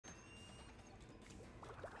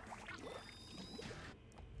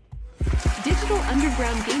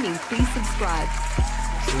Underground Gaming, please subscribe.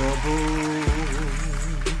 Trouble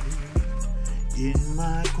in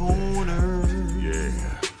my corner.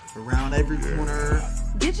 Yeah. Around every corner.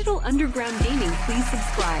 Digital Underground Gaming, please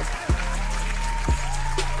subscribe.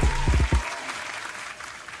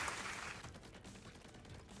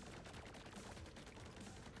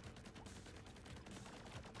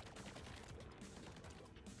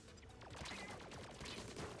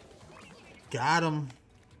 Got him.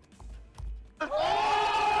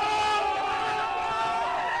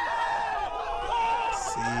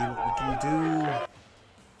 See what we can do.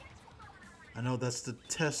 I know that's the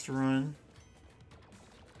test run.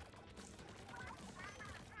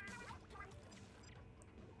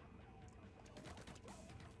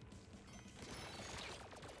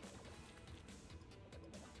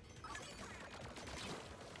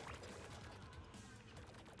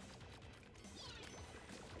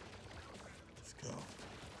 Let's go.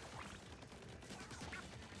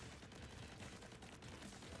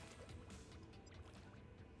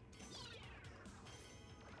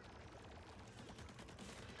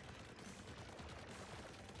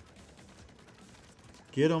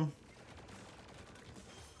 Get him.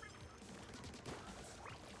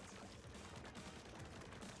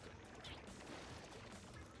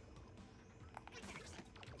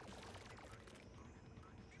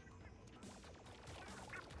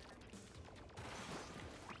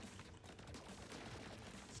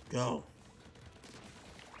 Let's go.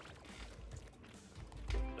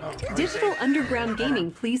 Digital Underground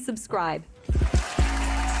Gaming, please subscribe.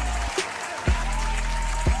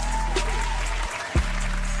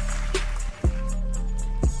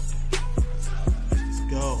 Let's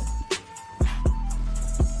go.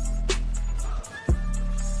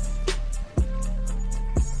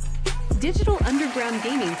 Digital Underground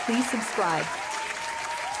Gaming, please subscribe.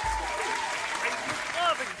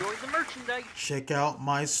 Enjoy the merchandise. Check out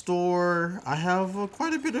my store. I have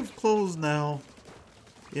quite a bit of clothes now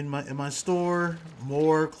in my store.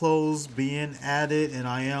 More clothes being added, and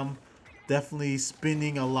I am definitely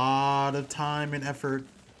spending a lot of time and effort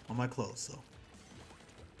on my clothes. So,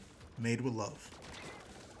 made with love.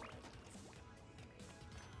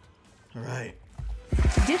 All right.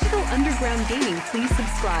 Digital Underground Gaming, please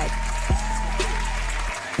subscribe.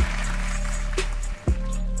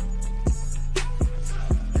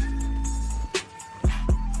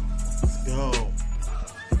 Let's go.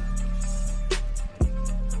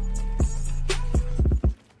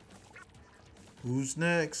 Who's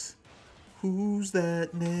next? Who's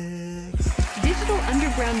that next? Digital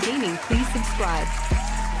Underground Gaming, please subscribe.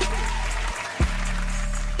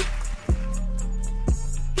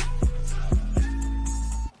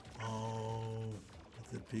 Oh,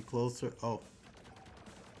 has it be closer? Oh.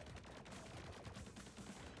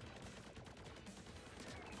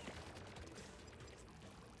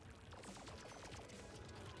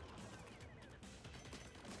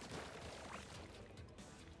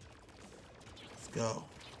 Let's go.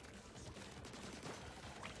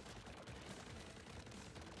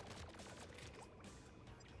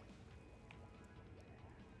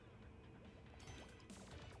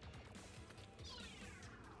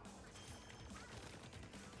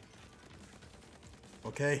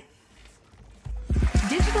 Okay.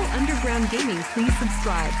 Digital Underground Gaming, please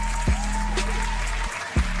subscribe.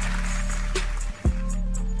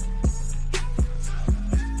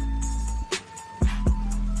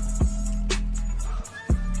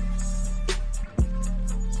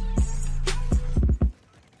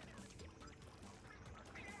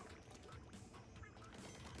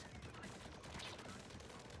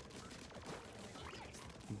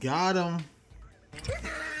 Got him.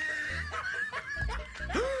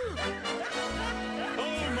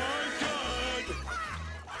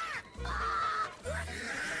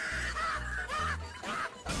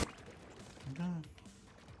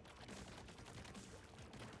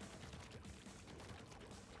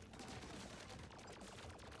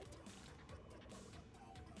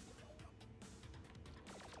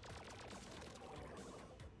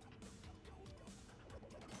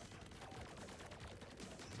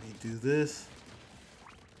 Do this.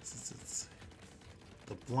 It's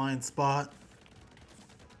the blind spot.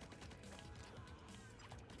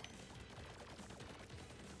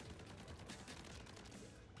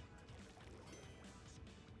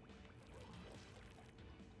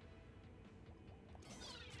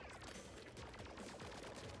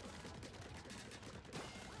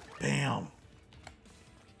 Bam.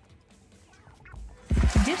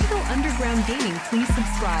 Digital Underground Gaming, please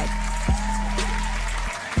subscribe.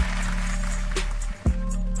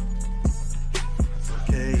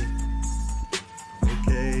 Okay.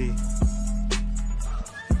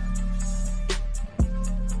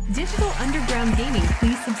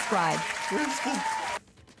 subscribe. Where's the...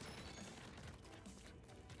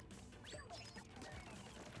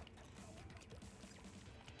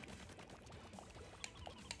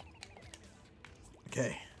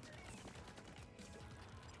 Okay.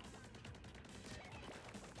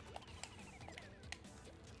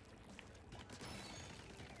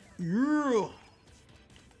 Yeah.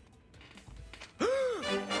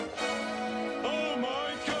 Oh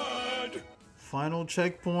my God! Final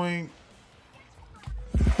checkpoint.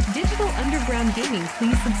 Digital Underground Gaming,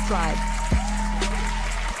 please subscribe.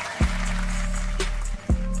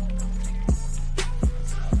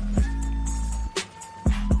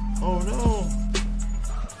 Oh no.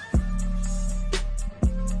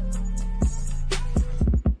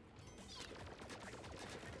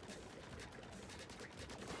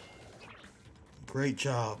 Great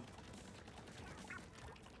job.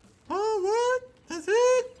 Oh, what? That's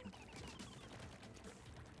it?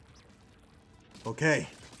 Okay.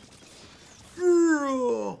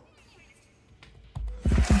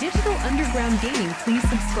 Digital Underground Gaming, please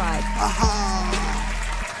subscribe.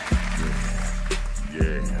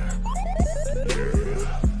 Yeah.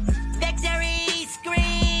 Victory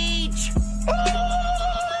Screech!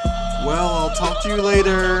 Well, I'll talk to you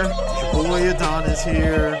later. Your boy Adonis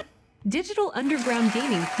here. Digital Underground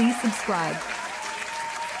Gaming, please subscribe.